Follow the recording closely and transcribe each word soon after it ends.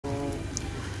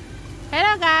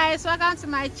Hello guys, welcome to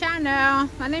my channel.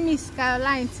 My name is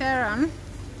Caroline Teron,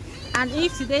 and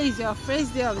if today is your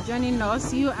first day of joining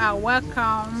us, you are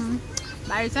welcome.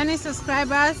 My returning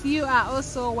subscribers, you are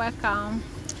also welcome.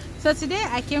 So today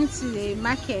I came to the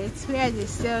market where they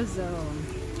sell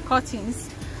curtains,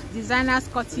 designers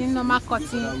cotton, normal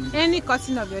cotton, any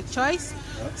cotton of your choice.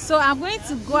 So I'm going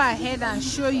to go ahead and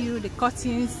show you the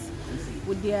curtains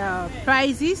with their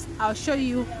prices. I'll show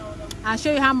you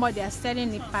how much they are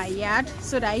selling it per yard,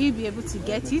 so that you'll be able to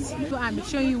get it. And be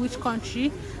showing you which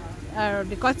country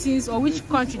the curtains, or which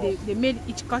country they made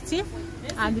each curtain,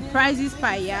 and the prices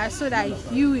per yard, so that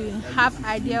you will have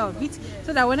idea of it,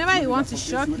 so that whenever you want to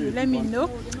shop, you let me know.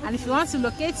 And if you want to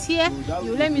locate here,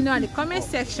 you let me know in the comment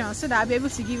section, so that I'll be able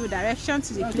to give you direction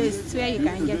to the place where you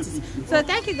can get it. So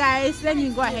thank you guys. Let me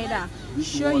go ahead and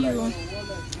show you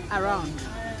around.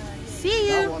 See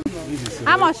you.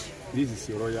 How much? This is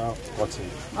a royal cotton.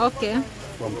 Okay.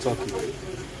 From Turkey.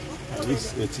 And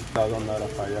this is 18,000 naira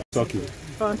per yard. Turkey.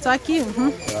 From Turkey.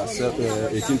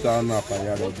 18,000 naira per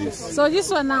yard of this. So this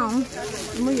one now,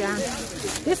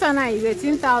 this one now is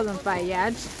 18,000 per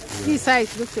yard. Yeah. This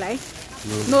size looks like.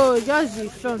 No, just the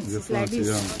front. It's like this.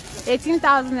 Yeah.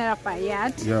 18,000 naira per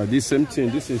yard. Yeah, this same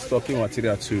thing. This is talking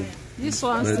material too. This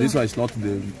one. This one is not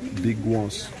the big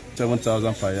ones.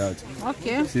 7,000 per yard.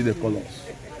 Okay. See the colors.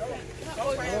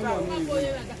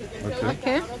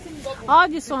 Okay. All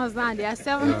these ones now, they are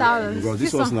 7,000. Because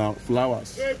this one's now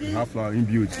flowers. You have flower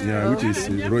inbuilt, which is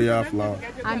royal flower.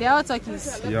 And they're all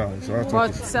turkeys. Yeah, it's all turkeys.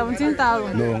 But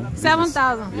 17,000. No.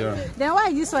 7,000. Yeah. Then why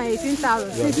is this one 18,000?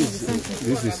 Yeah,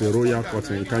 this is a royal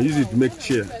cotton. You can use it to make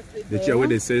chair. The chair where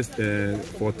they say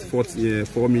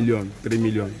 4 million, 3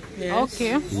 million. Yes.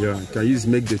 Okay. Yeah, you can use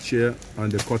make the chair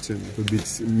and the cotton to be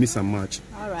mix and match.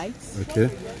 All right. Okay.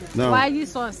 Now. Why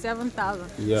this one 7,000?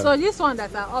 Yeah. So this one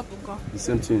that are up, the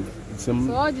same thing. So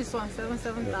all this one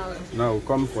 7,000. Yeah. Now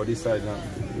come for this side now.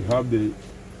 You have the.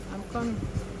 I'm coming.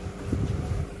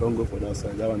 Don't go for that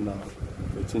side. That one now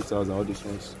 18,000. All these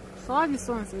ones. So all these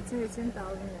ones 18,000.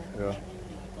 Yeah.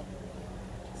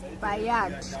 Per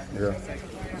yard. Yeah.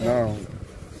 Now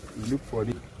you look for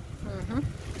the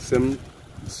same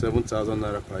 7,000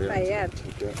 naira per yard. Per yard.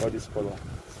 Okay. All this color.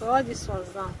 So all these ones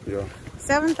down. Yeah.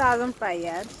 7,000 per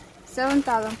yard.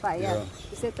 7,000 per yard. Yeah.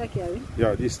 You say turkey?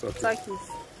 Yeah, this turkey. Turkeys.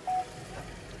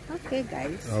 Okay,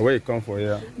 guys. Where you come for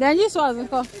here? Then this one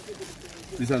come.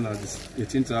 This one is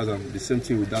 18,000. The same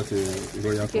thing with that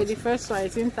royal. Okay, the first one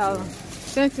 18,000.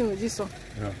 Same thing with this one.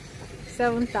 Yeah.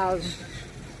 7,000.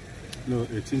 No,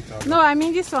 18,000. No, I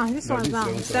mean this one. This no, one's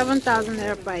down. 7,000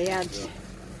 naira per yard.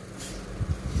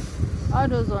 All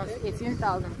those ones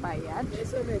 18,000 per yard.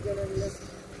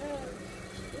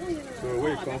 So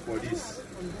where you come for this?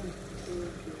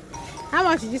 How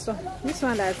much is this one? This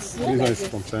one that's. This one is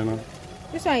from China.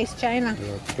 This one is China.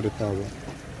 Yeah, 3,000.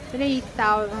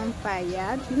 3,000 per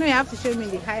yard. You know you have to show me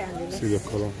the high and the low. See the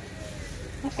color.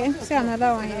 Okay, see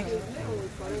another one here.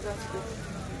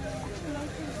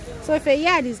 So if a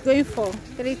yard is going for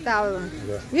 3,000,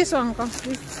 yeah. This one comes.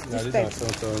 This one is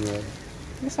 7,000 naira.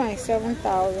 This one is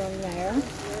 7,000 naira.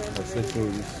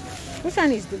 Which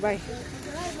one is Dubai?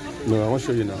 No, I won't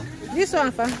show you now. This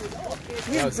one, fam.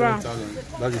 This brown.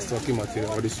 7,000. That is Turkey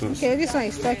material. All this one. Okay, this one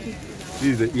is Turkey. This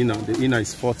is the inner. The inner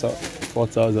is 4,000.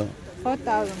 4,000. Yeah,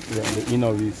 the inner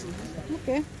of it.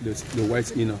 Okay. The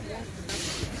white inner.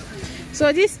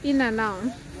 So this inner now.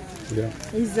 Yeah.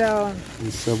 Is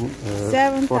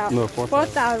 7,000.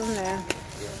 4,000 naira.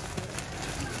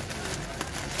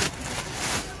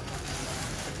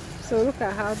 So look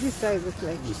at how this size looks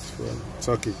like. This from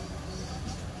Turkey.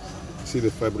 See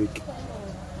the fabric.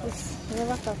 It's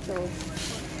never captured.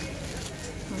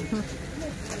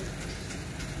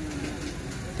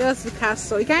 Just the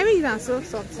castle. You can even sew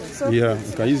something. So yeah,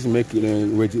 you can use to make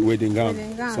wedding gown.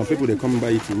 Some people they come by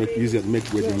it to use it to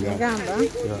make wedding gown. Yeah.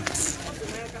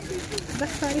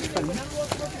 That's very funny.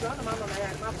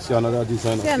 See another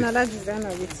design. See another design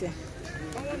of it here.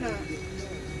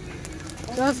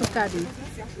 Just look at it.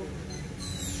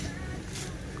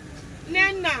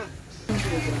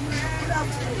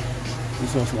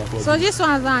 This one's not so this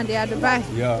one's on they are Dubai.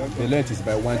 Yeah, the length is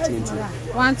by 120.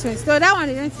 120. So that one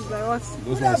the length is by what?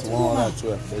 Those ones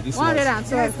 112. This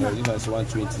 112. This one is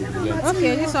 120. The length.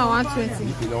 Okay, this one 120.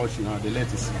 If you watch now, the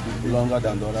length is longer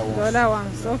than the other ones. The other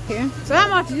ones, okay. So how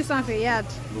much is this one for a yard?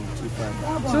 No,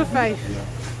 2,500. 2,500. Yeah.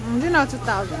 Do not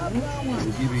 2,000.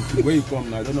 Where you come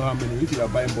now, I don't know how many. If you are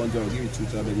buying bundle, I'll give you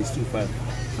 2,000. It's 2,500.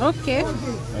 Okay.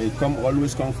 And it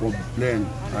always come from plain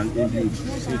and imbued.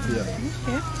 See it here.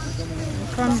 Okay.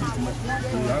 Come. You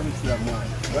have it here more.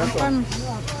 Come.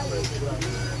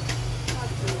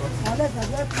 So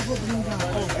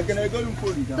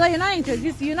you not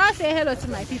introduce, you not say hello to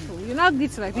my people, you not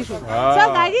greet my people. So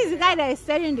guys, this is the guy that is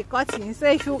selling the cotton. So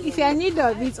if you're in need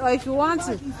of it, or if you want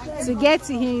to get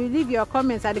to him, you leave your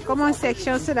comments at the comment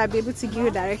section so that I'll be able to give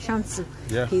you direction to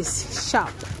his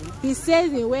shop. He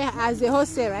says in where as a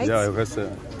wholesale, right? Yeah,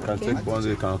 wholesale. Can take bonds,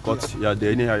 you can cut. Yeah,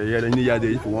 any yard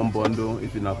if you want bundle,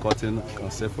 if you're not cutting, I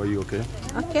can sell for you, okay?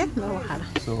 Okay, no wahala.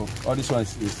 So all this one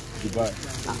is Dubai.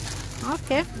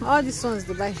 Okay, all this one's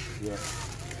Dubai. Yeah.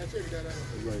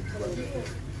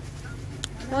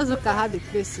 Let's look at how the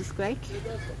place is like.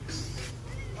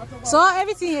 So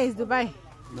everything here is Dubai.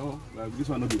 No, like this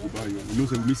one not be Dubai. You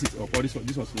lose and miss it up. All this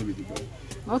one's not be Dubai.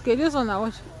 Okay, this one I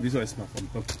watch. This one is not from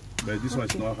top, but this one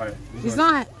is not high. It's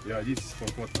not high. Yeah, this is from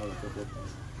 4,000.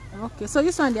 Okay, so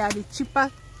this one they are the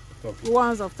cheaper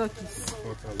ones of Turkeys.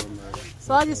 4,000.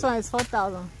 So all this one is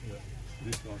 4,000. Yeah,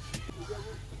 this one.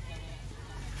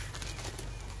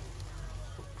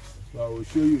 So I will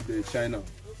show you the China.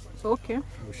 Okay. I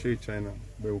will show you China,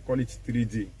 but we'll call it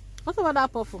 3D. What about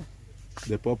that purple?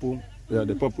 The purple, yeah,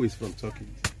 the purple is from Turkey.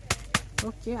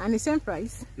 Okay, and the same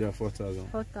price? Yeah, 4,000.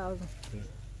 4,000. Yeah.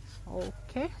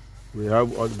 Okay. We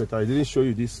have, but I didn't show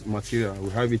you this material. We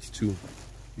have it too.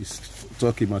 It's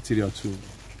Turkey material too.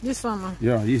 This one, man?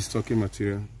 Yeah, this is Turkey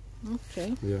material.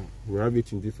 Okay. Yeah, we have it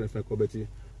in different quality.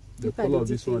 The color of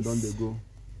this one, don't they go?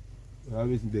 We have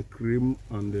it in the cream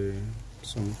and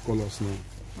some colors now.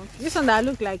 Okay. This one that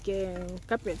look like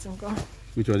carpet.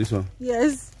 Which one? This one?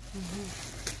 Yes.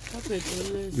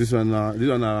 This one,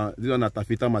 this one is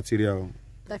taffeta material.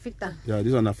 Taffeta. Yeah,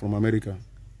 this one is from America.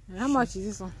 How much is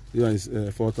this one? This one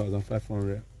is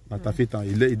 4,500. Taffeta,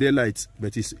 it daylight,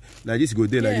 but it's like this go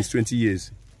daylight. It's 20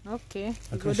 years. Okay.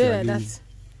 Go there like that.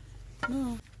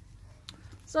 No.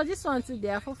 So this one too, they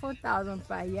are for 4,000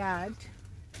 per yard.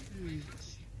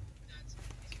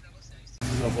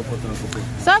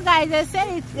 So guys, they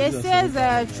say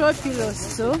throw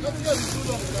pillows too.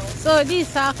 So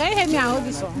this, can you help me and hold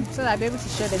this one so that I'll be able to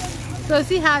show them? So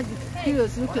see how the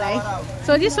pillows look like.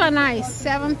 So this one now is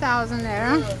 7,000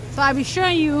 naira. So I'll be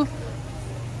showing you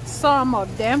some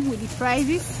of them with the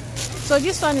prices. So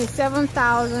this one is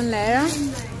 7,000 naira.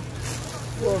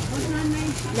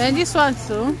 Then this one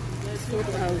too,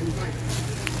 4,000.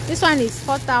 This one is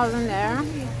 4,000 naira.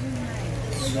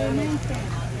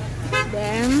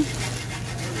 Then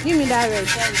give me that red.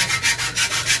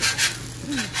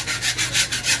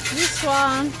 This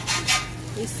one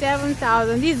is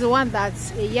 7,000. This is the one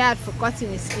that's a yard for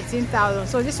cotton is 18,000.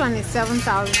 So this one is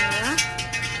 7,000 naira.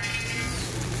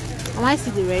 I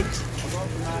see the red.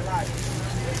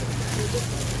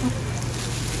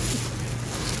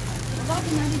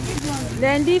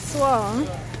 Then this one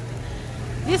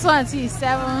is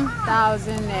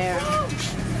 7,000 naira.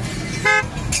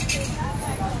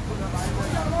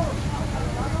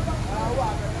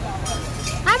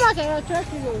 How much are your throw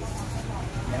pillows?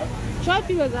 Throw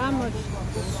pillows are how much?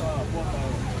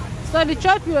 So the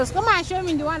throw pillows, come and show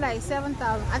me the one that is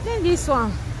 7,000. I think this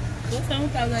one.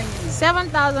 7,000.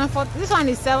 7,000 for this one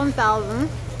is 7,000.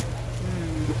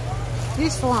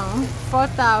 This one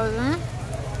 4,000.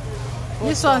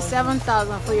 This one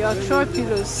 7,000 for your throw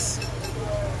pillows.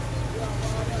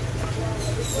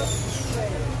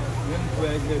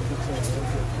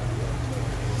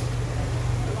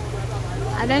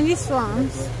 And then this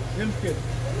ones.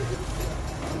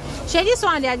 Share this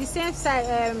one, they are the same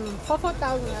size, for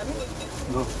 4,000.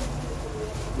 No.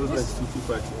 Those are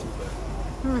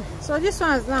 225. So this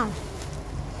one's now.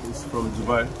 It's from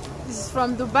Dubai. This is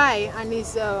from Dubai and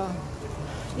it's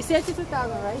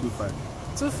 82,000, right? 25.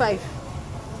 25.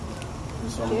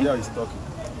 Some here is Turkey.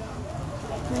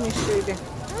 Let me show you them.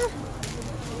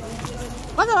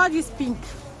 What about this pink?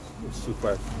 It's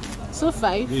 25. So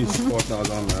 5. This is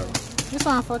 4,000 naira. This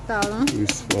one 4,000.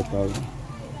 This is 4,000.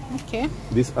 Okay.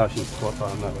 This ash is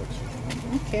 4,000 naira.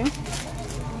 Okay.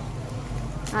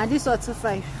 And this one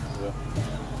 2.5. Yeah.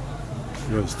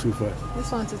 Yes, 2.5.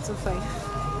 This one to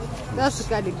 2.5. Just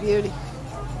look at the beauty.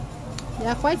 They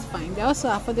are quite fine. They're also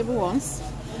affordable ones.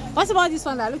 What about this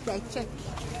one that looks like check?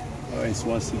 Oh, it's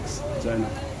 1.6. China.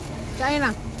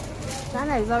 China.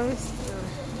 China is always.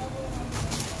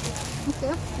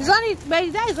 Okay. It's only,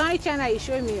 but that is only China you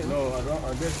show me. No,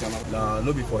 I guess China. No,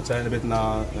 not before China, but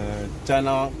now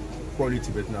China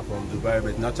quality, but now from Dubai,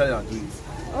 but now China do it.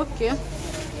 Okay.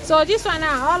 So this one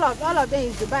now, all of them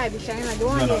is Dubai, the China, the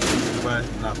one. No, Dubai,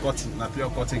 now cotton, now pure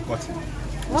cotton. It's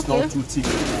Okay. not too thick.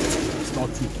 It's not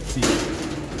too thick.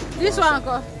 This one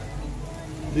go.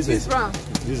 This is brown.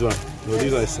 This one. No,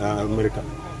 this one is American.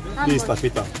 This is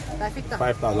taffeta. Taffeta.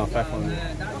 5,500.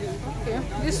 Okay.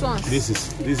 This one. This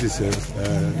is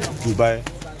Dubai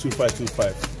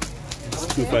 2525.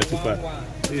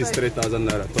 2525. This is 3,000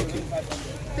 naira turkey.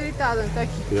 3,000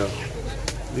 turkey. Yeah.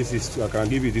 This is I can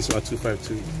give you this one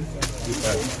 252.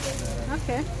 25.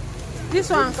 Okay. This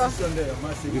one, uncle.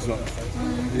 This one.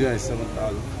 Yeah, is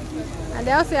 7,000. And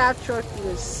they also have throw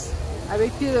pillows. I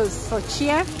mean pillows for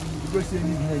chair. This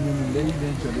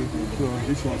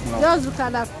one now. Just look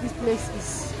at that this place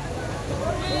is.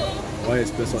 Why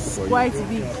express one for you? Quite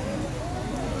big.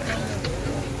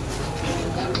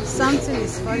 Something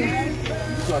is funny.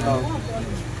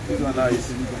 This one now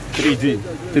is 3D.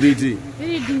 3D.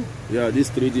 3D. Yeah, this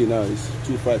 3D now is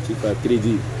 2525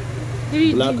 3D.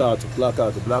 3D.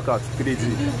 Blackout 3D.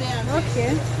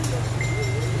 Okay.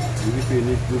 If you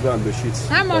need duvet and the sheets.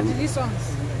 How much is this one?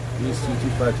 This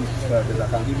 225, but I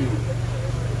can give you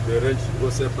the range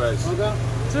wholesale price.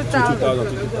 2,000.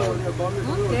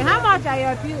 Okay. How much are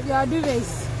your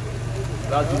duvets?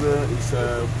 That duvet is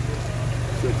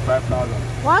 25,000.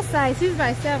 What size? 6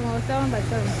 by 7 or 7 by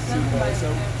 7? 7 by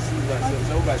 7.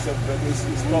 7 by 7. But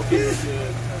it's talking.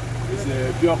 It's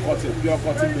pure cotton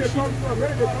sheet.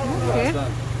 Okay.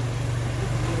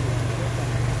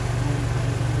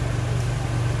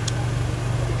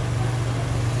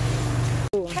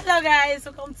 Hello guys,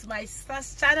 welcome to my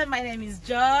sister's channel. My name is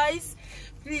Joyce.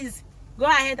 Please go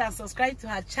ahead and subscribe to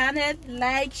her channel,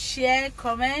 like, share,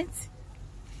 comment.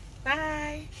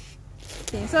 Bye.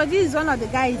 Okay, so this is one of the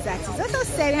guys that is also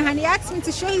selling, and he asked me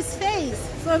to show his face.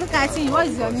 So look at him. What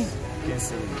is your name?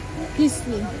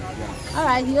 Kinsley. Yeah.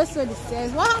 Alright, he also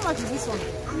says, well, how much is this one?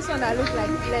 This one that looks like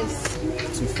less.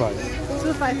 25.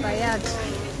 2.5 per yard.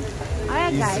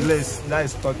 Alright guys. Less, that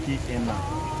is turkey inner.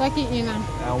 Turkey inner.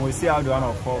 And we see how the one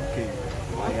of 4K.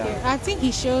 Okay. I think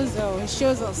he shows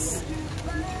us.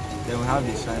 Then we have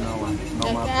the China one.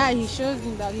 Normal. Yeah, he shows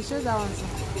me that. He shows that one. So.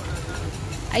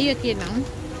 Are you okay now?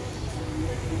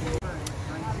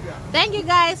 Thank you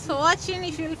guys for watching.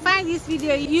 If you find this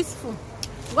video useful,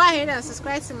 go ahead and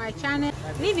subscribe to my channel.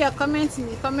 Leave your comments in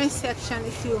the comment section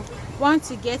if you want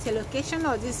to get a location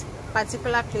of this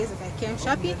particular place that I came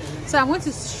shopping. So I'm going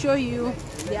to show you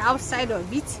the outside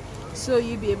of it, so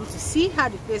you'll be able to see how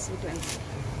the place looks like.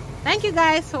 Thank you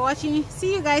guys for watching.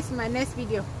 See you guys in my next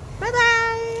video. Bye bye.